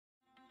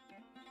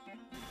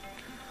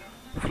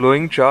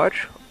flowing charge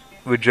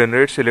which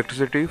generates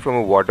electricity from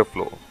a water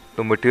flow.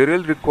 The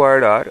material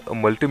required are a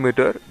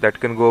multimeter that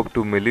can go up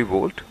to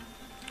millivolt,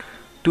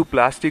 2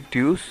 plastic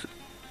tubes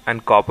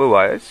and copper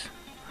wires,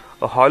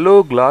 a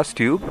hollow glass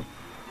tube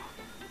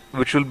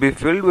which will be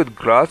filled with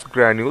glass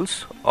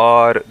granules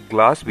or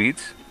glass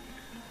beads.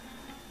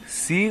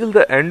 Seal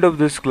the end of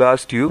this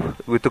glass tube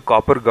with a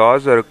copper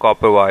gauze or a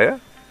copper wire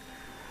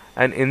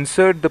and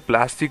insert the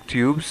plastic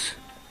tubes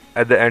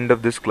at the end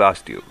of this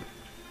glass tube.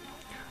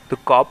 The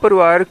copper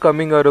wire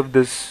coming out of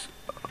this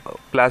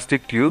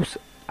plastic tubes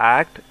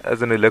act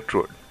as an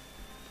electrode.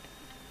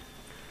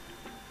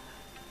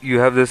 You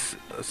have this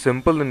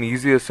simple and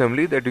easy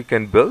assembly that you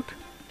can build.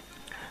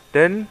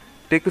 Then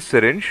take a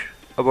syringe,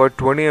 about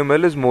 20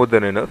 ml is more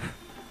than enough.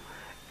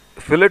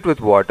 Fill it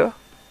with water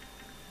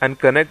and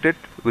connect it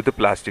with a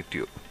plastic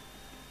tube.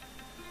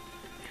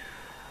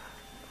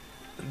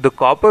 The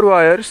copper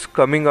wires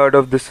coming out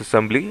of this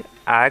assembly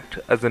act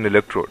as an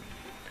electrode.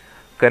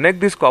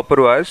 Connect these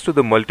copper wires to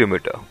the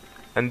multimeter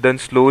and then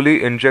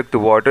slowly inject the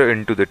water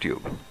into the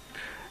tube.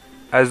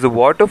 As the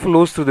water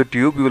flows through the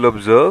tube, you will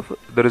observe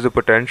there is a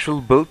potential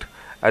built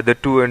at the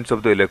two ends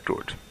of the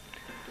electrodes.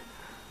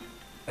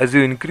 As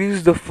you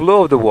increase the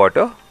flow of the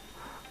water,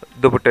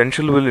 the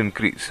potential will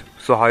increase.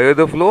 So higher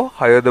the flow,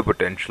 higher the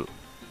potential.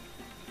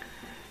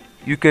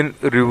 You can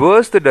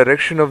reverse the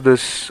direction of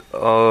this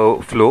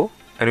flow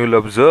and you will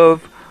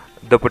observe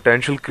the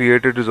potential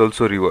created is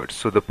also reversed.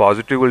 So the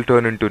positive will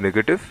turn into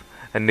negative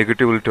and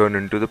negative will turn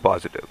into the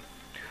positive.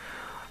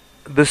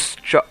 This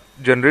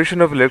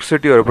generation of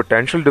electricity or a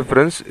potential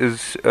difference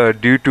is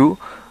due to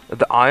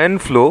the ion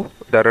flow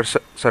that are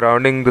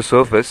surrounding the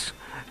surface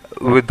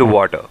with the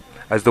water.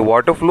 As the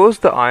water flows,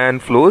 the ion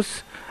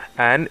flows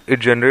and it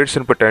generates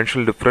a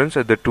potential difference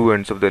at the two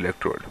ends of the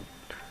electrode.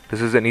 This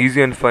is an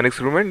easy and fun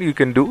experiment you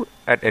can do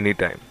at any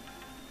time.